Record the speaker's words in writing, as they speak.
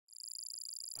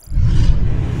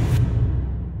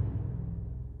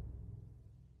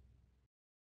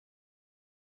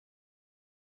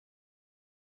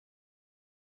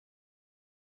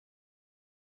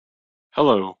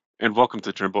Hello, and welcome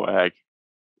to Trimble Ag.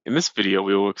 In this video,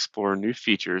 we will explore new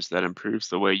features that improves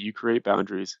the way you create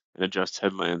boundaries and adjust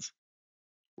headlands.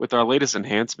 With our latest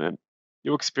enhancement,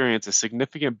 you'll experience a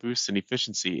significant boost in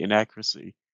efficiency and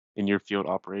accuracy in your field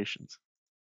operations.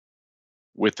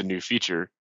 With the new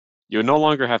feature, you'll no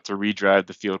longer have to redrive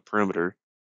the field perimeter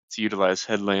to utilize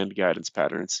headland guidance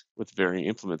patterns with varying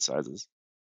implement sizes.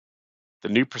 The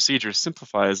new procedure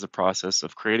simplifies the process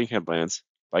of creating headlands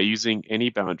by using any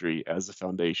boundary as the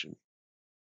foundation.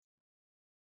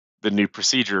 The new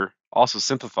procedure also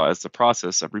simplifies the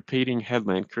process of repeating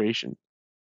headland creation.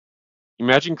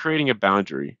 Imagine creating a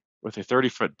boundary with a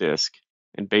 30-foot disc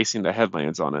and basing the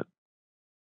headlands on it.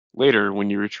 Later, when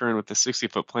you return with a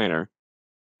 60-foot planter,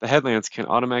 the headlands can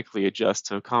automatically adjust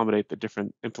to accommodate the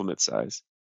different implement size.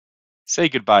 Say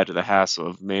goodbye to the hassle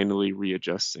of manually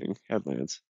readjusting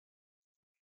headlands.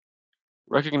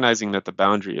 Recognizing that the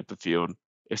boundary of the field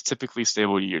is typically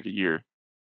stable year to year,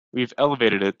 we've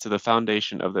elevated it to the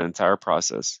foundation of the entire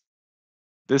process.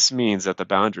 This means that the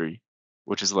boundary,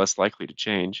 which is less likely to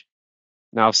change,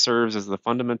 now serves as the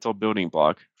fundamental building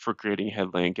block for creating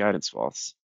headland guidance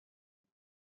swaths.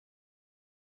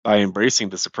 By embracing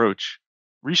this approach,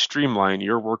 we streamline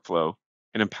your workflow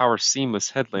and empower seamless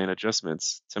headland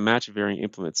adjustments to match varying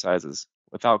implement sizes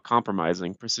without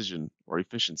compromising precision or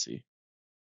efficiency.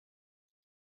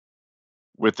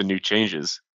 With the new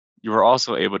changes, you are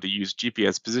also able to use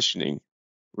GPS positioning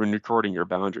when recording your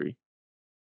boundary.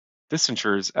 This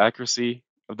ensures accuracy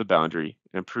of the boundary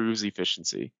and improves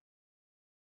efficiency.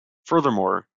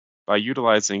 Furthermore, by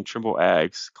utilizing Trimble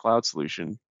Ag's cloud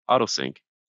solution, AutoSync,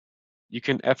 you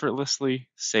can effortlessly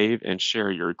save and share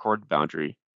your recorded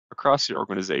boundary across your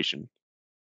organization,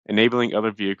 enabling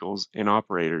other vehicles and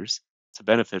operators to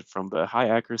benefit from the high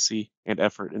accuracy and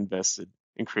effort invested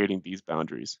in creating these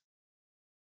boundaries.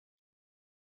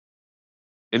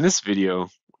 In this video,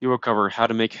 we will cover how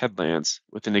to make headlands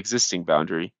with an existing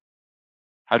boundary,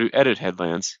 how to edit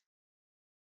headlands,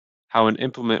 how an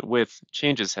implement width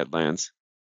changes headlands,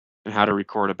 and how to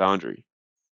record a boundary.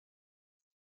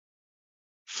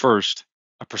 First,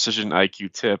 a precision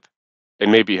IQ tip. It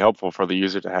may be helpful for the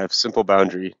user to have simple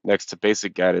boundary next to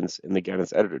basic guidance in the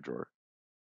guidance editor drawer.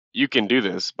 You can do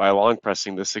this by long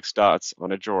pressing the 6 dots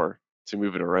on a drawer to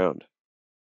move it around.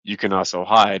 You can also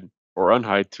hide or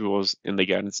unhide tools in the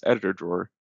guidance editor drawer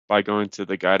by going to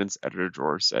the guidance editor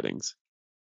drawer settings.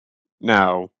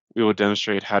 Now, we will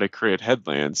demonstrate how to create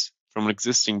headlands from an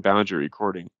existing boundary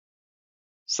recording.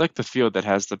 Select the field that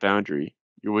has the boundary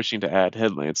you're wishing to add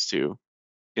headlands to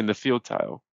in the field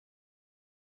tile.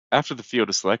 After the field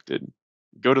is selected,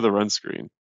 go to the Run screen.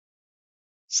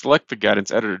 Select the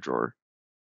Guidance Editor drawer.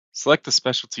 Select the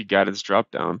Specialty Guidance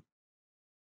dropdown.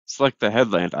 Select the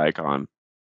Headland icon.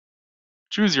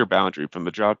 Choose your boundary from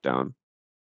the dropdown.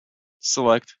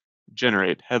 Select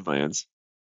Generate Headlands.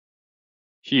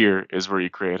 Here is where you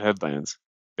create headlands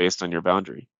based on your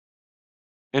boundary.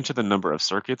 Enter the number of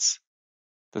circuits,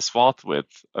 the swath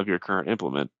width of your current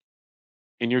implement,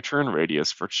 and your turn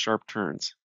radius for sharp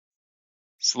turns.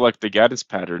 Select the guidance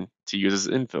pattern to use as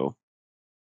infill.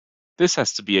 This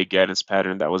has to be a guidance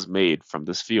pattern that was made from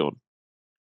this field.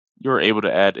 You are able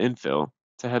to add infill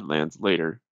to headlands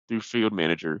later through Field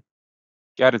Manager,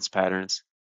 Guidance Patterns,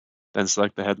 then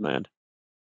select the headland.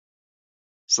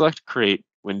 Select Create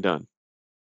when done.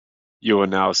 You will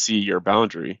now see your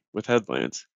boundary with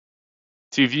headlands.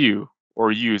 To view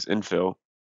or use infill,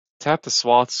 tap the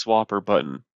Swath Swapper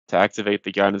button to activate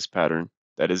the guidance pattern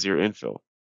that is your infill.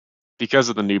 Because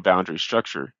of the new boundary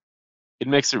structure, it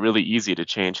makes it really easy to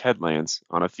change headlands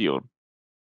on a field.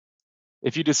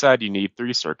 If you decide you need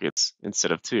 3 circuits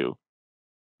instead of 2,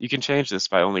 you can change this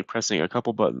by only pressing a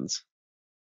couple buttons.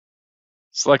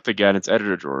 Select the Guidance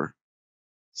Editor drawer.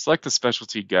 Select the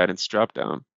Specialty Guidance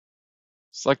dropdown.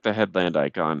 Select the headland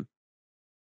icon.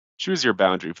 Choose your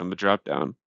boundary from the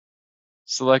dropdown.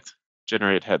 Select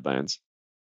Generate Headlands.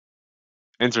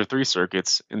 Enter 3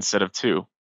 circuits instead of 2.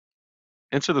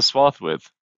 Enter the swath width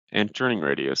and turning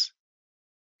radius.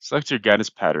 Select your guidance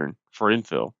pattern for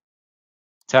infill.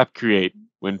 Tap Create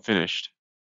when finished.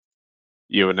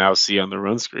 You will now see on the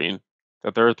Run screen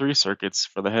that there are 3 circuits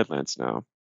for the headlands now.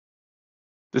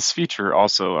 This feature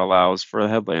also allows for the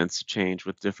headlands to change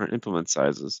with different implement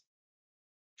sizes.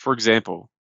 For example,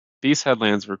 these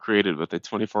headlands were created with a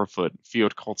 24-foot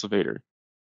field cultivator.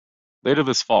 Later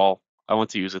this fall, I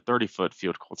want to use a 30-foot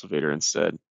field cultivator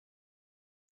instead.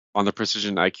 On the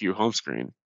Precision IQ home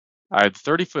screen, I have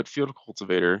the 30-foot field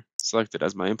cultivator selected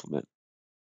as my implement.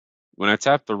 When I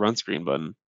tap the Run Screen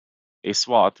button, a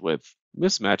swath with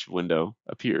mismatch window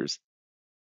appears.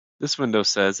 This window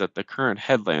says that the current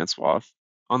headland swath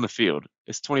on the field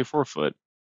is 24 foot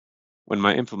when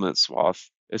my implement swath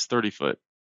is 30 foot.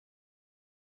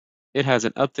 It has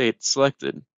an update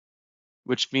selected,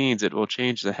 which means it will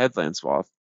change the headland swath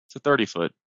to 30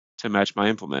 foot to match my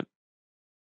implement.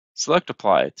 Select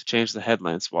Apply to change the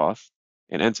headland swath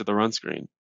and enter the run screen.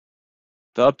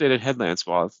 The updated headland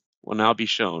swath will now be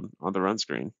shown on the run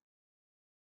screen.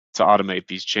 To automate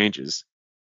these changes,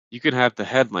 you can have the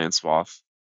headland swath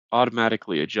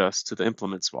automatically adjust to the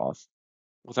implement swath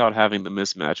without having the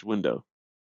mismatch window.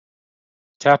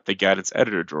 Tap the Guidance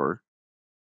Editor drawer,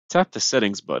 tap the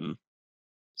Settings button,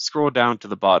 scroll down to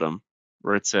the bottom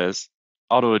where it says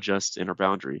Auto Adjust Inner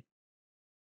Boundary.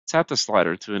 Tap the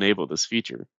slider to enable this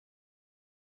feature.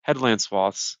 Headland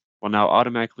swaths will now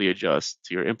automatically adjust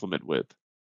to your implement width.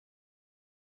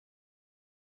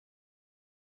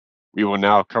 We will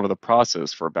now cover the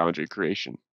process for boundary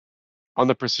creation. On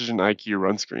the Precision IQ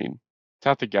run screen,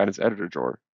 tap the Guidance Editor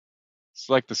drawer.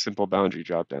 Select the Simple Boundary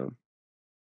dropdown.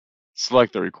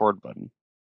 Select the Record button.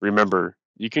 Remember,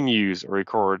 you can use or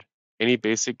record any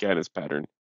basic guidance pattern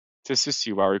to assist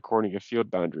you while recording a field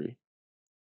boundary.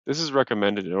 This is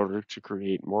recommended in order to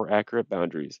create more accurate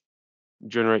boundaries,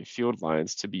 generate field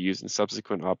lines to be used in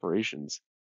subsequent operations,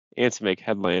 and to make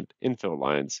headland infill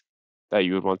lines that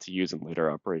you would want to use in later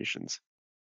operations.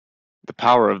 The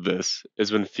power of this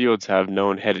is when fields have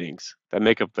known headings that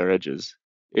make up their edges.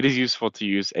 It is useful to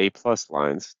use A+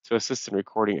 lines to assist in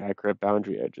recording accurate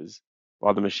boundary edges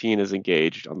while the machine is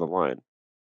engaged on the line.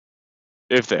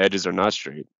 If the edges are not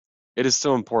straight, it is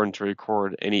still important to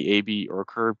record any AB or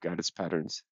curve guidance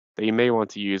patterns that you may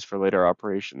want to use for later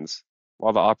operations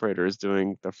while the operator is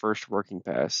doing the first working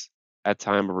pass at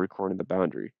time of recording the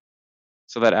boundary,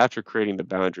 so that after creating the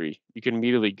boundary, you can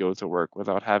immediately go to work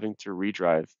without having to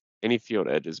redrive any field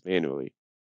edges manually.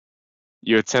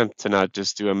 You attempt to not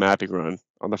just do a mapping run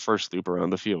on the first loop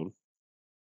around the field.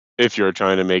 If you are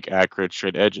trying to make accurate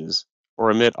straight edges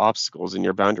or omit obstacles in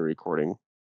your boundary recording,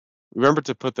 remember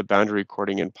to put the boundary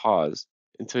recording in pause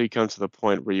until you come to the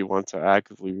point where you want to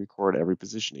actively record every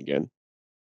position again.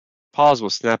 Pause will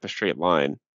snap a straight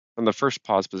line from the first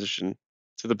pause position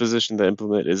to the position the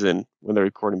implement is in when the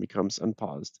recording becomes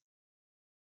unpaused.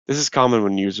 This is common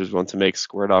when users want to make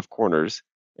squared off corners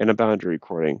in a boundary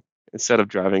recording instead of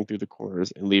driving through the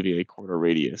corners and leaving a corner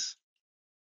radius.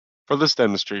 For this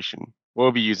demonstration,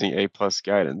 we'll be using A+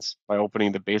 guidance by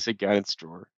opening the basic guidance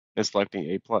drawer and selecting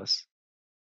A+.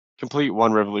 Complete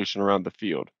one revolution around the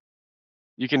field.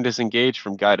 You can disengage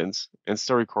from guidance and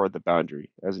still record the boundary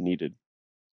as needed.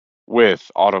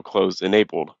 With auto close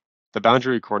enabled, the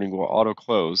boundary recording will auto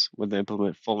close when the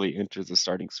implement fully enters the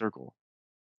starting circle.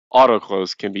 Auto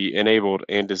close can be enabled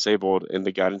and disabled in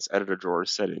the Guidance Editor drawer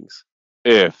settings.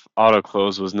 If auto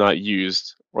close was not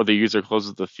used or the user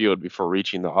closes the field before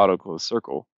reaching the auto close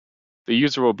circle, the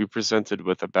user will be presented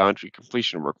with a boundary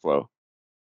completion workflow.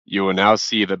 You will now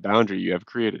see the boundary you have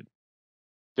created.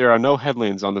 There are no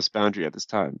headlands on this boundary at this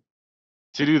time.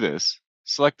 To do this,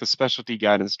 select the Specialty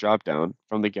Guidance dropdown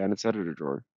from the Guidance Editor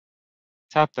drawer.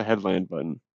 Tap the Headland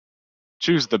button.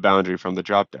 Choose the boundary from the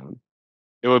dropdown.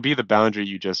 It will be the boundary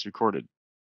you just recorded.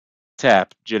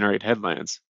 Tap Generate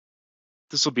Headlands.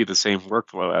 This will be the same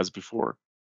workflow as before.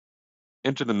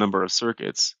 Enter the number of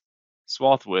circuits,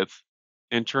 swath width,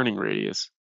 and turning radius.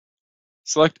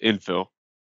 Select Infill.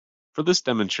 For this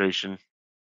demonstration,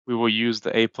 we will use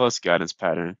the A+ guidance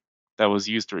pattern that was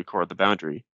used to record the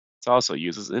boundary to also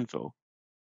use as infill.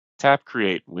 Tap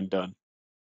Create when done.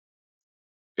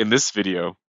 In this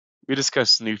video, we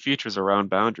discussed new features around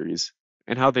boundaries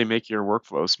and how they make your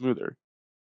workflow smoother.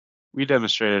 We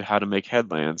demonstrated how to make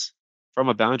headlands from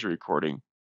a boundary recording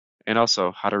and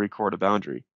also how to record a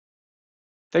boundary.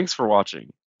 Thanks for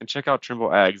watching, and check out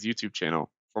Trimble Ag's YouTube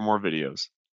channel for more videos.